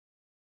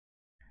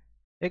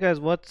Hey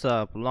guys, what's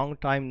up? Long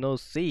time no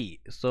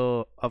see.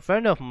 So, a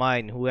friend of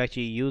mine who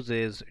actually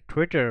uses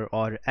Twitter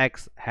or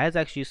X has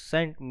actually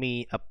sent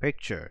me a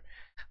picture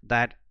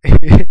that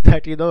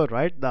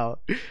right now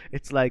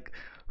it's like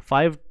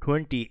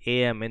 5:20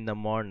 a.m. in the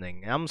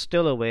morning. I'm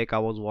still awake. I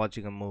was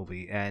watching a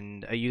movie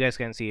and you guys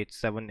can see it's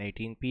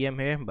 7:18 p.m.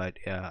 here, but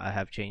I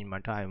have changed my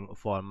time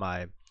for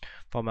my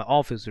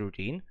office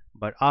routine.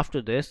 But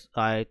after this,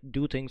 I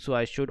do think so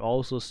I should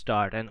also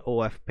start an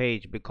OF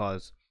page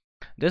because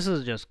this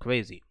is just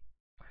crazy.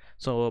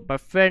 So my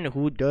friend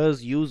who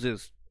does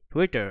uses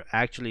Twitter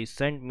actually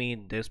sent me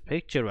this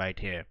picture right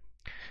here.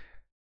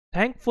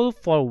 Thankful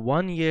for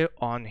 1 year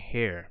on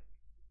here.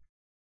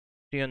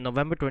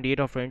 November 28th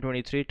of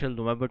 2023 till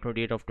November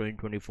 28th of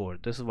 2024.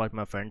 This is what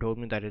my friend told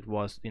me that it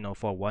was,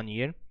 for 1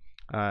 year,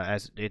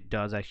 as it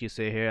does actually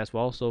say here as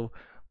well. So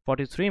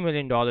 $43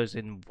 million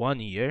in 1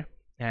 year,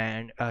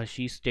 and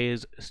she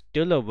stays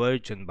still a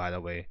virgin, by the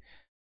way.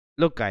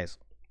 Look, guys,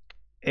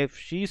 if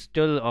she's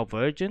still a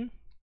virgin,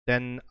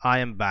 then I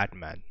am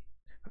Batman.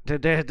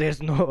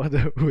 There's no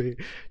other way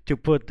to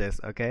put this,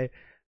 okay?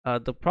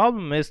 The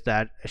problem is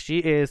that she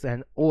is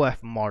an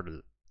OF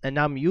model, and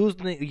I'm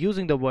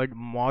using the word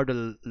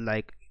model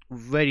like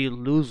very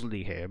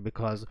loosely here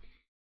because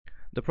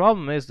the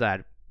problem is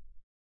that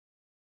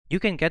you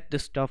can get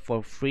this stuff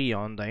for free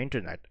on the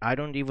internet. I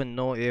don't even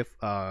know if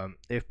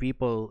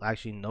people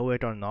actually know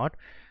it or not,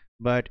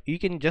 but you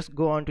can just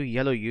go onto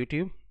yellow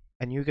YouTube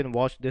and you can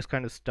watch this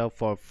kind of stuff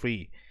for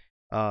free.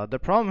 The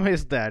problem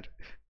is that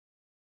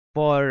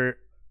for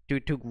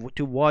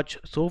to watch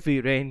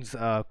Sophie Rain's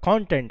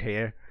content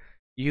here,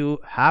 you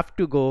have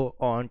to go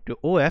on to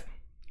OF,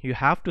 you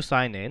have to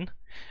sign in,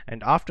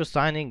 and after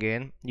signing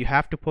in, you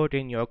have to put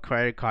in your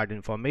credit card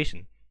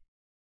information.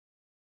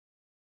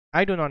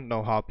 I do not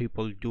know how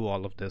people do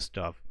all of this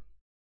stuff.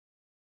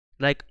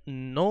 Like,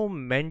 no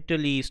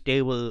mentally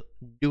stable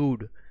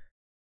dude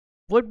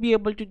would be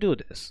able to do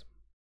this.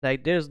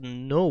 Like, there's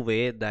no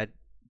way that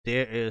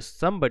there is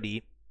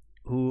somebody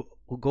who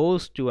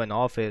goes to an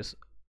office,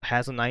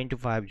 has a 9 to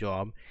 5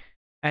 job,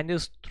 and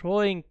is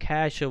throwing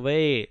cash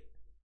away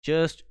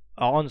just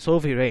on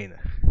Sophie Rain.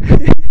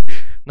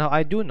 Now,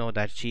 I do know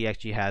that she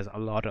actually has a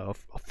lot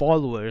of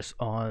followers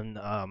on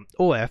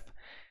OF,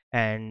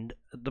 and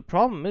the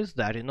problem is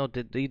that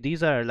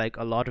these are like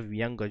a lot of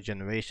younger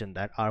generation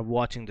that are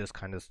watching this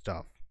kind of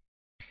stuff,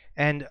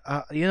 and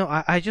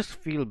I just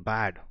feel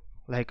bad,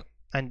 like,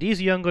 and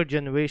these younger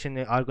generation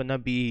are gonna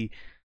be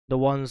the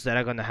ones that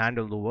are gonna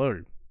handle the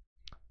world.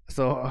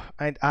 So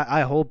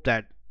I hope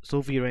that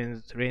Sophie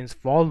Rain's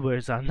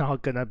followers are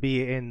not gonna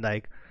be in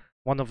like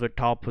one of the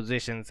top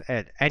positions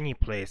at any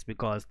place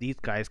because these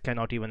guys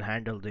cannot even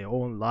handle their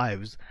own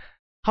lives.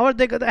 How are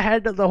they gonna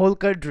handle the whole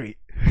country?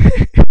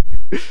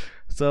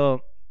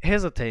 So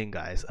here's the thing,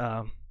 guys.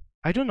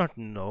 I do not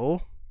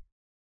know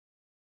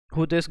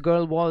who this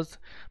girl was.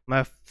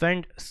 My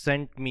friend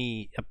sent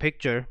me a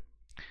picture,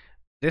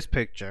 this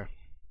picture,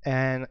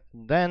 and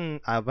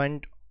then I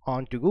went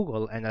on to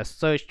Google and I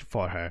searched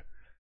for her,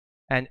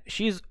 and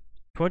she's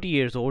 20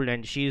 years old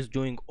and she's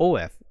doing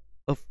OF.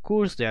 Of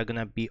course, there are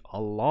gonna be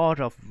a lot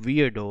of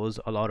weirdos,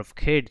 a lot of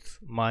kids,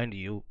 mind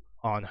you,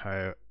 on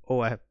her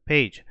OF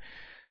page.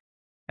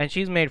 And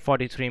she's made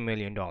 $43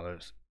 million.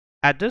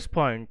 At this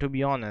point, to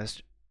be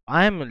honest,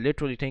 I'm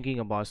literally thinking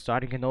about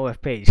starting an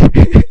OF page.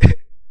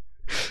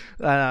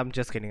 I'm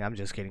just kidding, I'm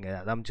just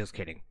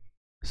kidding.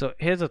 So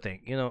here's the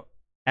thing,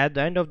 at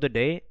the end of the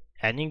day,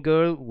 any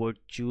girl would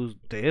choose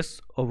this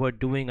over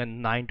doing a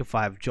 9 to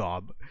 5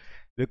 job,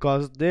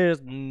 because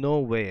there's no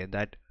way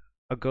that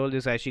a girl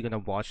is actually gonna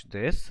watch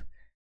this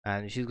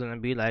and she's gonna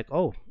be like,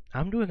 oh,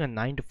 I'm doing a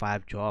 9 to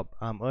 5 job,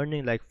 I'm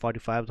earning like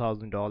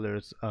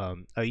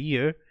 $45,000 a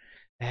year,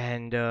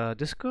 and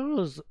this girl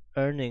is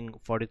earning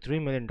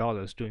 $43 million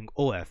doing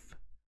OF.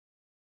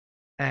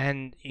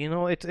 And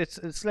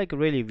it's like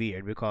really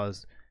weird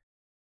because,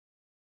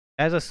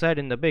 as I said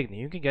in the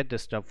beginning, you can get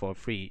this stuff for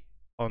free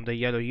on the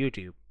yellow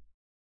YouTube.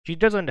 She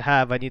doesn't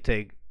have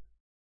anything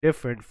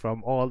different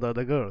from all the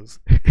other girls.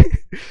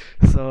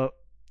 So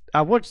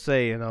I would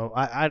say,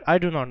 I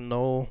do not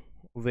know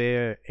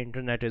where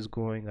internet is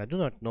going. I do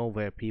not know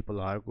where people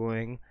are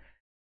going.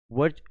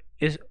 What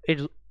is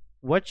it?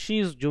 What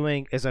she's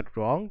doing, is it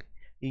wrong?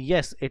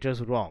 Yes, it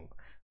is wrong.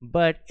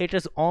 But it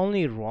is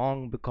only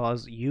wrong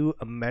because you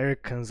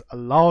Americans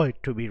allow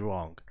it to be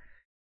wrong.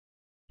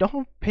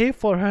 Don't pay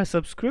for her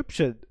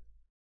subscription.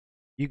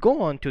 You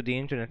go onto the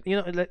internet,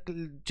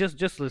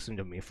 just listen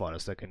to me for a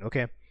second,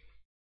 okay?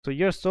 So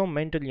you're so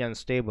mentally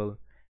unstable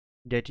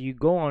that you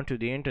go onto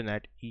the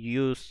internet,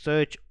 you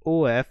search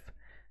OF,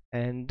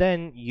 and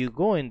then you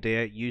go in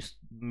there, you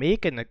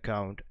make an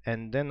account,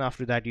 and then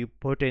after that you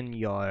put in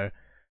your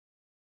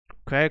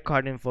credit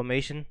card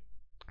information,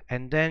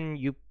 and then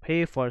you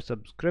pay for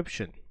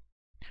subscription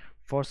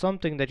for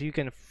something that you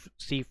can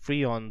see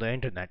free on the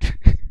internet.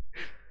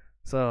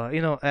 So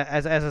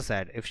as I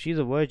said, if she's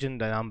a virgin,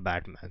 then I'm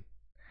Batman.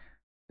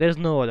 There's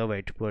no other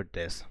way to put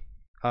this.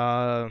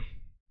 uh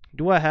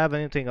do I have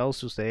anything else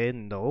to say?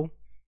 No.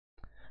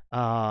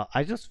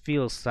 I just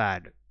feel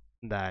sad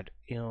that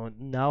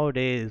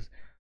nowadays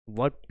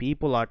what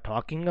people are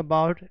talking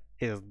about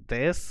is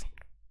this,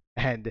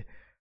 and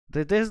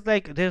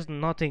there's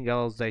nothing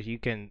else that you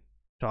can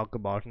talk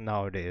about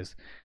nowadays.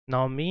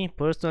 Now, me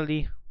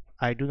personally,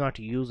 I do not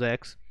use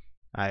X.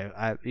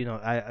 I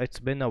it's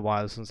been a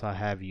while since I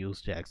have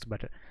used X,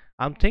 but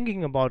I'm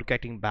thinking about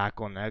getting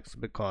back on X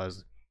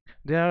because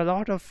there are a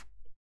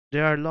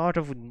lot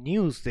of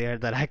news there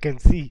that I can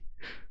see.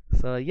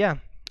 So yeah,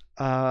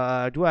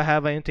 do I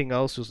have anything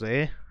else to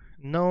say?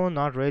 No,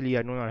 not really.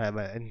 I do not have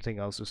anything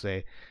else to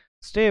say.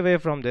 Stay away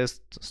from this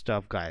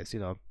stuff, guys.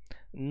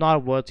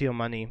 Not worth your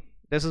money.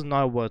 This is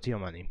not worth your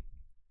money.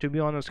 To be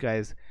honest,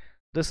 guys,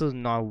 this is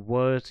not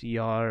worth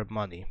your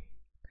money.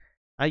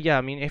 Yeah,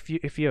 I mean,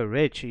 if you're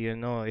rich,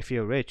 if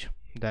you're rich,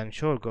 then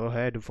sure, go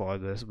ahead for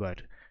this.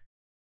 But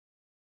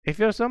if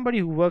you're somebody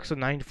who works a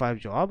 9 to 5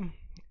 job,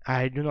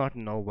 I do not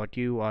know what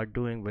you are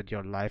doing with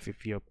your life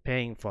if you're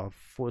paying for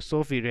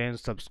Sophie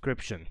Rain's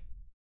subscription.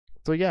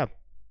 So yeah,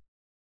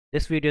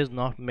 this video is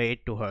not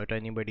made to hurt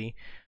anybody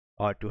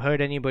or to hurt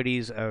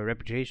anybody's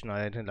reputation or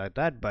anything like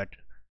that. But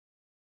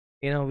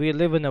we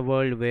live in a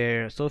world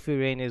where Sophie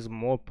Rain is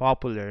more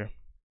popular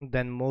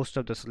than most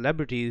of the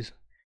celebrities,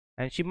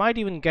 and she might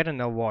even get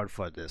an award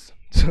for this.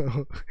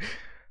 So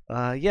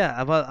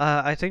yeah, well,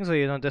 I think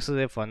so. This is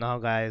it for now,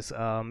 guys.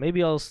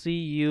 Maybe I'll see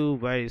you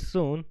very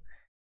soon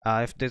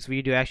if this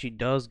video actually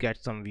does get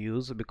some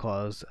views,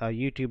 because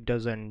YouTube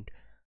doesn't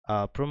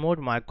promote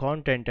my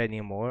content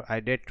anymore. I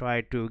did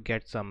try to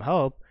get some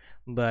help,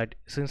 but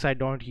since I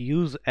don't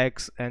use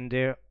X, and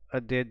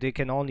they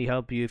can only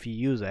help you if you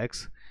use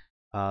X,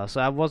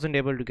 so I wasn't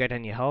able to get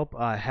any help.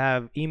 I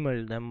have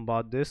emailed them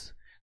about this,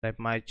 that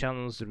my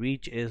channel's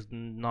reach is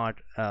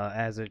not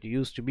as it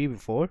used to be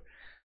before.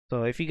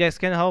 So if you guys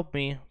can help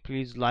me,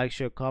 please like,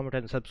 share, comment,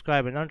 and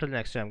subscribe. And until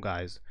next time,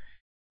 guys,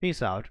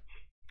 peace out.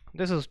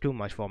 This is too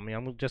much for me.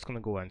 I'm just gonna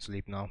go and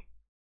sleep now.